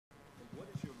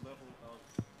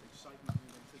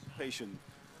anticipation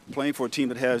playing for a team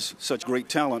that has such great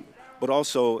talent, but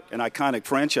also an iconic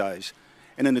franchise.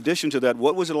 And in addition to that,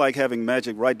 what was it like having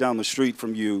Magic right down the street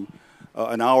from you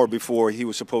an hour before he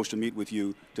was supposed to meet with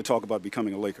you to talk about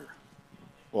becoming a Laker?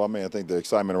 Well, I mean, I think the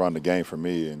excitement around the game for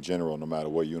me in general, no matter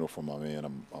what uniform I'm in,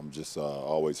 I'm just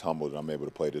always humbled that I'm able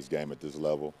to play this game at this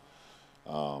level.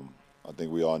 I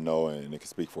think we all know, and it can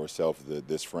speak for itself, that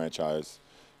this franchise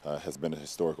has been a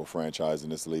historical franchise in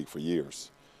this league for years.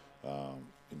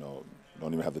 You know,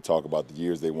 don't even have to talk about the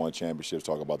years they won championships,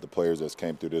 talk about the players that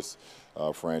came through this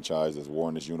franchise, that's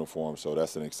worn this uniform, so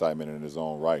that's an excitement in its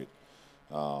own right.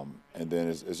 And then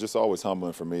it's just always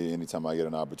humbling for me anytime I get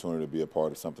an opportunity to be a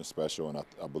part of something special, and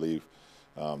I believe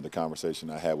the conversation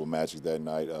I had with Magic that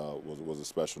night was a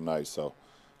special night, so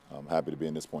I'm happy to be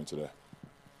in this point today.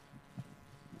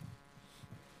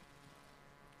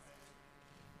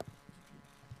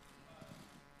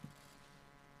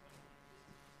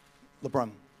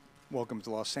 LeBron, welcome to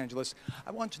Los Angeles.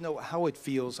 I want to know how it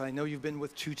feels. I know you've been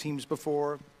with two teams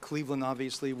before. Cleveland,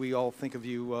 obviously, we all think of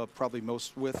you probably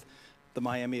most with the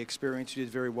Miami experience. You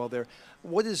did very well there.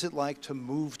 What is it like to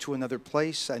move to another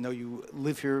place? I know you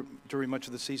live here during much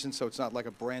of the season, so it's not like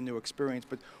a brand new experience,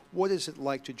 but what is it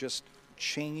like to just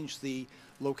change the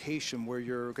location where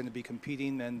you're going to be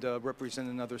competing and represent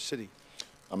another city?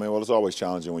 I mean, well, it's always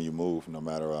challenging when you move, no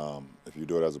matter if you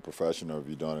do it as a professional or if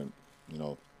you've done it,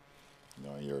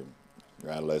 in your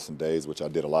adolescent days, which I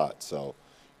did a lot. So,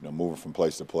 moving from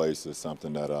place to place is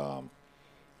something that,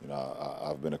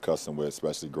 I've been accustomed with,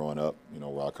 especially growing up,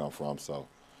 where I come from. So,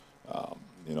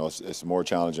 it's more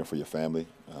challenging for your family,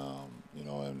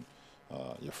 and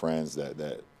your friends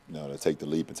that take the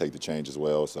leap and take the change as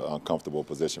well. It's an uncomfortable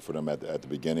position for them at the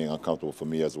beginning, uncomfortable for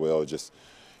me as well. Just,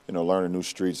 learning new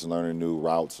streets, learning new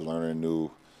routes, learning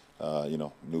new,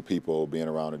 new people, being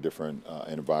around a different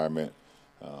environment.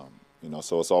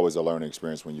 So it's always a learning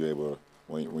experience when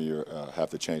you have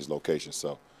to change locations.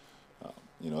 So,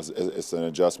 it's an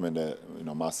adjustment that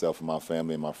myself and my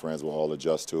family and my friends will all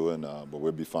adjust to, and but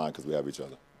we'll be fine because we have each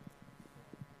other.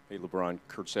 Hey, LeBron,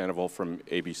 Kurt Sandoval from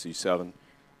ABC7.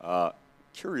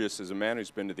 Curious, as a man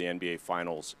who's been to the NBA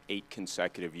Finals 8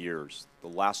 consecutive years, the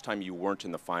last time you weren't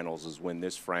in the Finals is when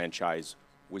this franchise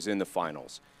was in the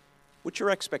Finals. What's your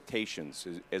expectations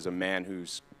as a man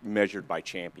who's measured by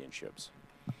championships?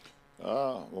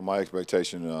 Well, my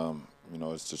expectation,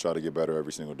 is to try to get better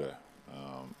every single day.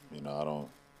 I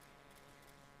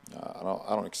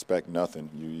don't expect nothing.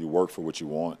 You work for what you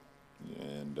want,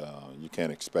 and you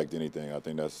can't expect anything. I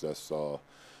think that's all.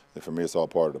 For me, it's all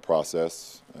part of the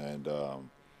process, and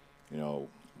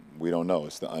we don't know.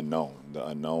 It's the unknown. The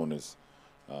unknown is,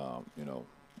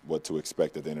 what to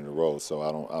expect at the end of the road. So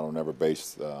I don't ever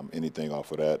base anything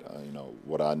off of that.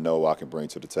 What I know I can bring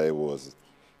to the table is,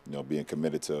 being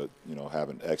committed to,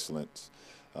 having excellence,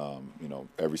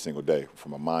 every single day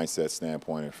from a mindset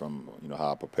standpoint and from,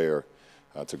 how I prepare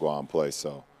to go out and play.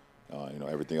 So,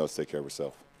 everything else take care of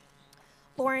itself.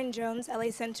 Lauren Jones,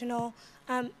 LA Sentinel.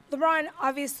 LeBron,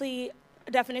 obviously,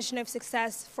 a definition of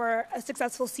success for a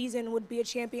successful season would be a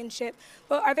championship.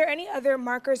 But are there any other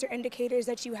markers or indicators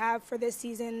that you have for this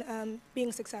season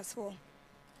being successful?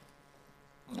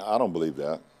 I don't believe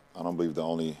that. I don't believe the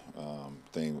only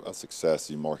thing of success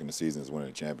you mark in the season is winning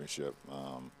a championship.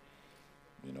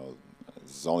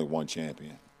 There's only one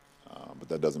champion, but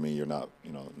that doesn't mean you're not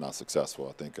successful.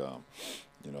 I think,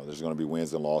 there's going to be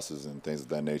wins and losses and things of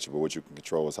that nature, but what you can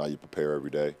control is how you prepare every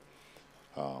day,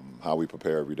 how we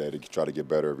prepare every day to try to get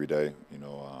better every day.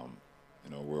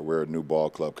 We're a new ball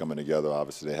club coming together.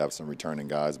 Obviously, they have some returning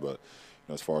guys, but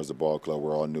as far as the ball club,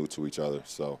 we're all new to each other.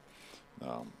 So,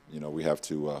 we have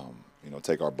to,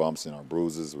 take our bumps and our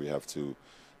bruises. We have to,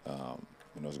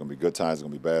 there's going to be good times, there's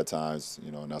going to be bad times,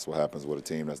 and that's what happens with a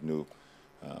team that's new.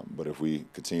 But if we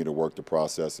continue to work the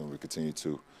process and we continue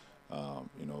to,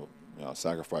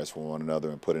 sacrifice for one another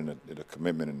and put in the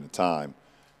commitment and the time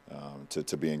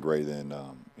to being great, then,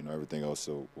 everything else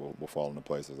will fall into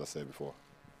place, as I said before.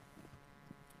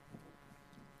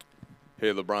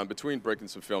 Hey, LeBron, between breaking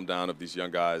some film down of these young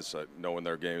guys, knowing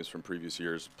their games from previous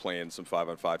years, playing some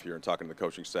 5-on-5 here and talking to the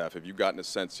coaching staff, have you gotten a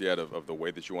sense yet of the way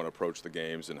that you want to approach the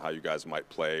games and how you guys might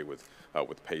play with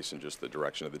pace and just the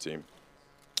direction of the team?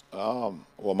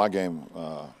 Well, my game,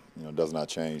 does not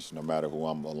change no matter who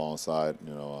I'm alongside.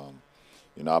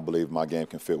 I believe my game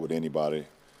can fit with anybody.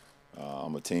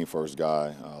 I'm a team-first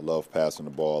guy. I love passing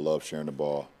the ball. I love sharing the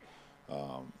ball.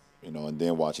 And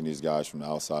then watching these guys from the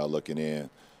outside looking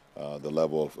in, the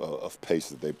level of pace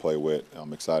that they play with,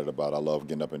 I'm excited about. I love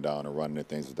getting up and down and running and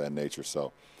things of that nature.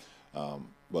 So,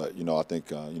 but, I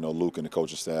think, Luke and the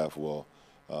coaching staff will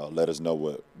let us know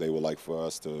what they would like for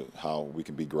us how we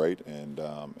can be great, and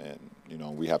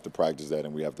we have to practice that,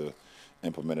 and we have to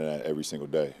implement it every single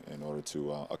day in order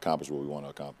to accomplish what we want to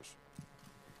accomplish.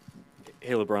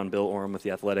 Hey, LeBron, Bill Oram with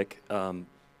The Athletic.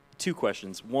 Two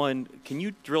questions. One, can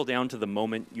you drill down to the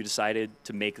moment you decided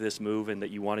to make this move and that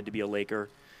you wanted to be a Laker?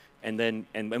 And then,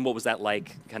 and what was that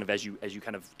like, kind of as you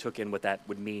kind of took in what that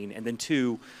would mean? And then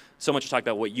two, so much to talk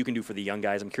about what you can do for the young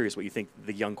guys. I'm curious what you think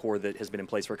the young core that has been in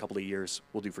place for a couple of years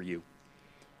will do for you.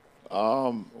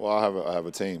 Well, I have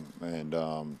a team, and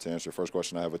to answer your first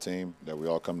question, I have a team that we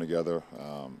all come together.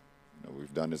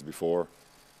 We've done this before.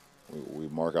 We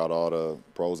mark out all the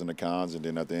pros and the cons, and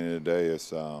then at the end of the day,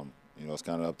 it's it's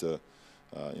kind of up to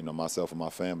myself and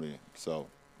my family. So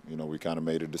we kind of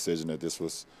made a decision that this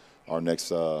was our next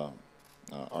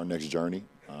journey.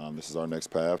 This is our next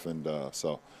path, and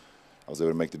so I was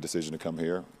able to make the decision to come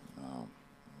here.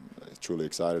 Truly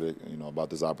excited, about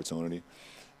this opportunity.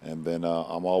 And then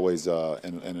I'm always in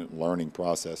a learning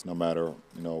process. No matter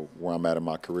where I'm at in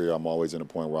my career, I'm always in a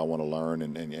point where I want to learn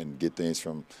and get things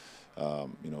from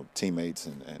teammates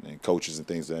and coaches and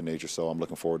things of that nature. So I'm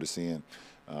looking forward to seeing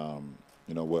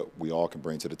what we all can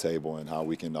bring to the table and how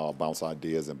we can all bounce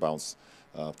ideas and bounce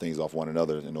things off one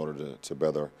another in order to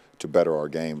better our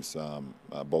games,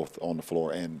 both on the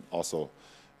floor and also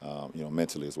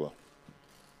mentally as well.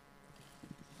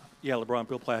 Yeah, LeBron,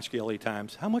 Bill Plaschke, LA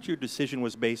Times. How much of your decision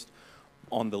was based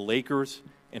on the Lakers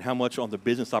and how much on the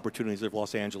business opportunities of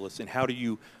Los Angeles, and how do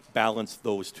you balance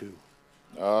those two?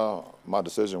 My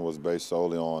decision was based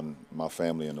solely on my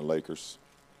family and the Lakers.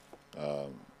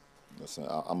 Listen,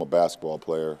 I'm a basketball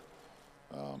player.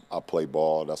 I play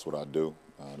ball. That's what I do.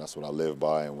 That's what I live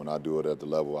by. And when I do it at the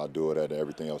level I do it at,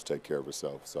 everything else take care of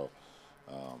itself. So,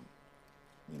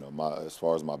 as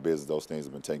far as my business, those things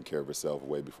have been taking care of itself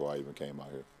way before I even came out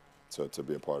here to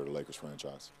be a part of the Lakers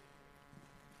franchise.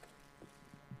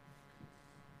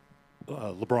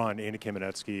 LeBron, Andy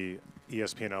Kamenetsky,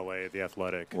 ESPN LA, The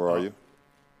Athletic. Where are you?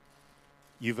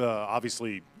 You've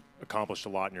obviously accomplished a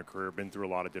lot in your career, been through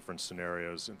a lot of different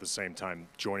scenarios. At the same time,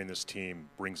 joining this team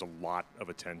brings a lot of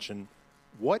attention.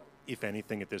 What, if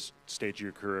anything, at this stage of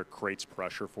your career creates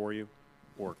pressure for you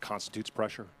or constitutes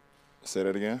pressure? Say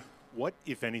that again? What,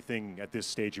 if anything, at this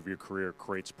stage of your career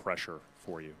creates pressure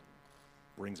for you,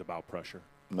 brings about pressure?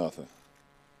 Nothing.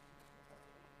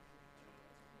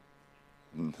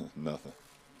 Nothing.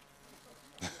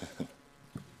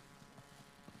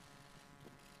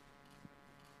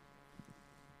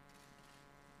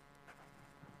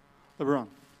 LeBron,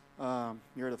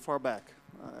 you're at the far back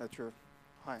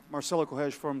Hi, Marcelo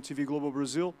Correge from TV Globo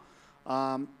Brazil.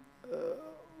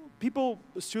 People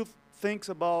still think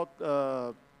about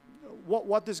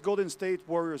what this Golden State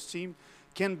Warriors team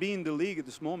can be in the league at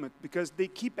this moment, because they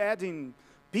keep adding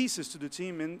pieces to the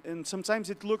team, and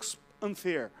sometimes it looks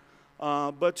unfair.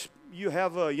 But you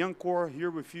have a young core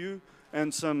here with you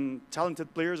and some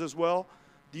talented players as well.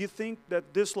 Do you think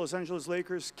that this Los Angeles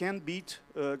Lakers can beat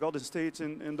Golden State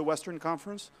in the Western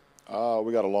Conference?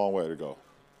 We got a long way to go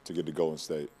to get to Golden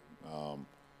State.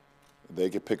 They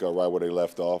could pick up right where they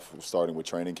left off, starting with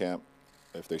training camp.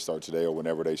 If they start today or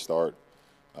whenever they start,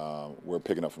 we're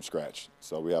picking up from scratch.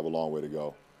 So we have a long way to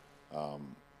go.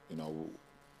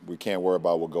 We can't worry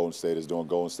about what Golden State is doing.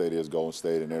 Golden State is Golden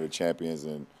State, and they're the champions,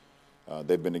 and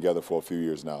they've been together for a few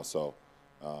years now. So,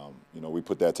 we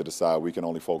put that to the side. We can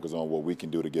only focus on what we can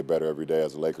do to get better every day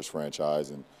as a Lakers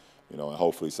franchise, and and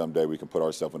hopefully someday we can put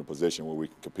ourselves in a position where we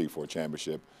can compete for a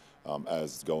championship,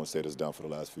 as Golden State has done for the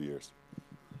last few years.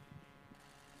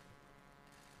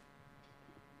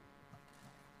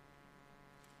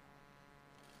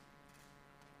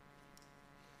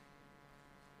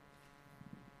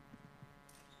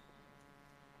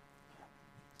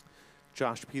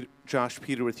 Josh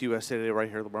Peter with USA Today right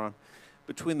here, LeBron.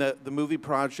 Between the movie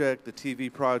project, the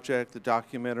TV project, the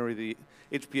documentary, the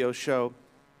HBO show,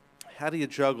 how do you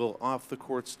juggle off the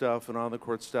court stuff and on the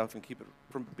court stuff and keep it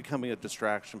from becoming a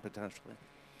distraction potentially?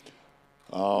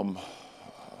 How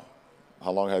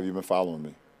long have you been following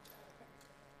me?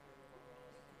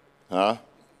 Huh?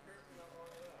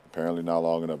 Apparently not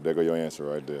long enough. There go your answer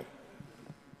right there.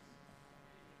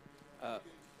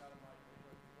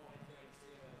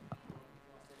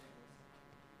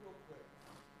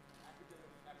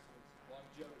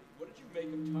 What did you make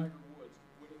of Tiger Woods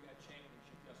winning that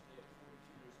championship yesterday at 42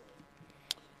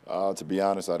 years old? To be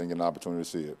honest, I didn't get an opportunity to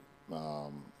see it.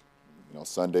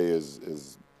 Sunday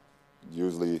is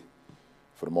usually,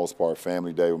 for the most part,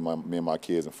 family day with me and my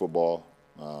kids and football.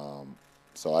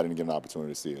 So I didn't get an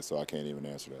opportunity to see it, so I can't even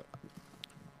answer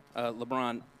that.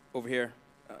 LeBron, over here,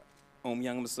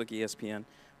 Young Masuki, ESPN.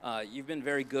 You've been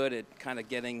very good at kind of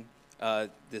getting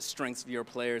the strengths of your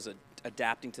players,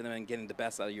 adapting to them and getting the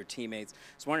best out of your teammates.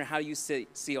 So wondering how you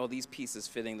see all these pieces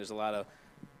fitting. There's a lot of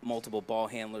multiple ball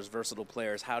handlers, versatile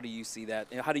players. How do you see that?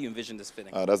 How do you envision this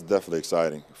fitting? That's definitely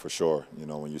exciting, for sure. You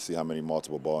know, when you see how many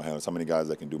multiple ball handlers, how many guys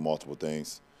that can do multiple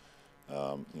things,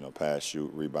 you know, pass,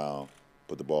 shoot, rebound,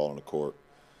 put the ball on the court,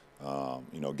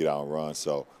 you know, get out and run.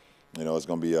 So, you know, it's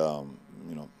going to be,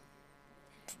 you know,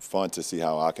 fun to see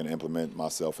how I can implement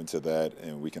myself into that,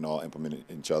 and we can all implement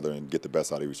each other and get the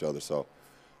best out of each other. So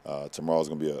tomorrow's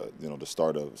going to be you know, the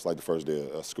start of, it's like the first day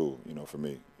of school, you know, for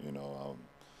me. You know,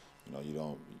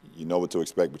 you know what to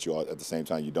expect, but at the same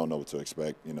time you don't know what to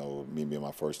expect. You know, me being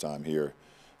my first time here,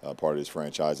 part of this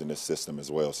franchise and this system as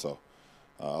well. So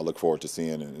I look forward to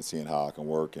seeing how I can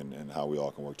work and how we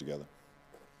all can work together.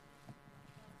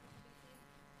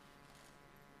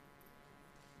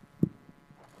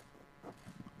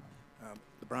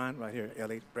 LeBron, right here,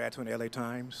 LA, Brad Twin, LA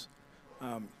Times.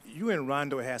 You and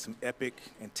Rondo had some epic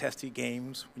and testy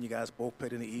games when you guys both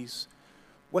played in the East.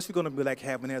 What's it going to be like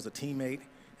having him as a teammate,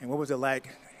 and what was it like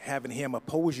having him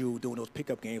oppose you during those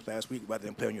pickup games last week rather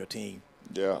than play on your team?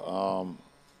 Yeah,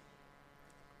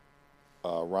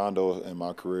 Rondo in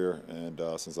my career, and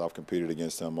since I've competed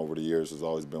against him over the years, has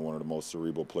always been one of the most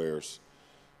cerebral players,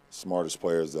 smartest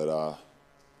players that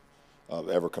I've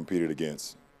ever competed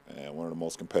against, and one of the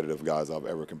most competitive guys I've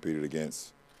ever competed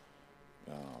against.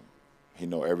 He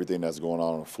know everything that's going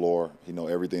on the floor. He know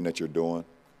everything that you're doing.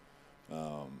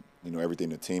 He know everything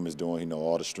the team is doing. He know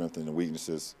all the strengths and the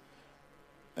weaknesses.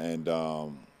 And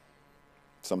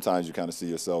sometimes you kind of see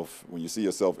yourself, when you see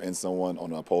yourself in someone on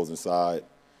the opposing side,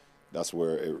 that's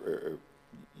where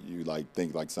you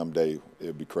think someday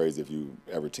it'd be crazy if you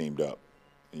ever teamed up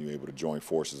and you're able to join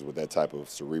forces with that type of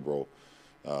cerebral,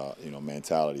 you know,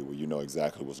 mentality where you know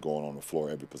exactly what's going on the floor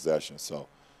every possession. So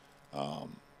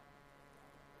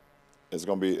it's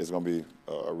gonna be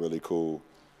a really cool,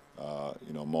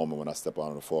 you know, moment when I step out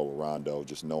on the floor with Rondo,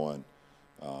 just knowing,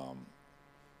 you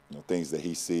know, things that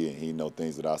he see and he know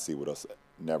things that I see with us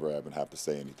never even have to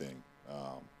say anything.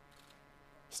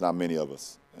 It's not many of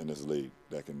us in this league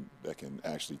that can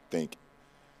actually think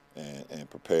and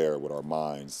prepare with our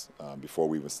minds before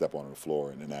we even step onto the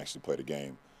floor and then actually play the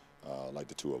game like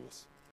the two of us.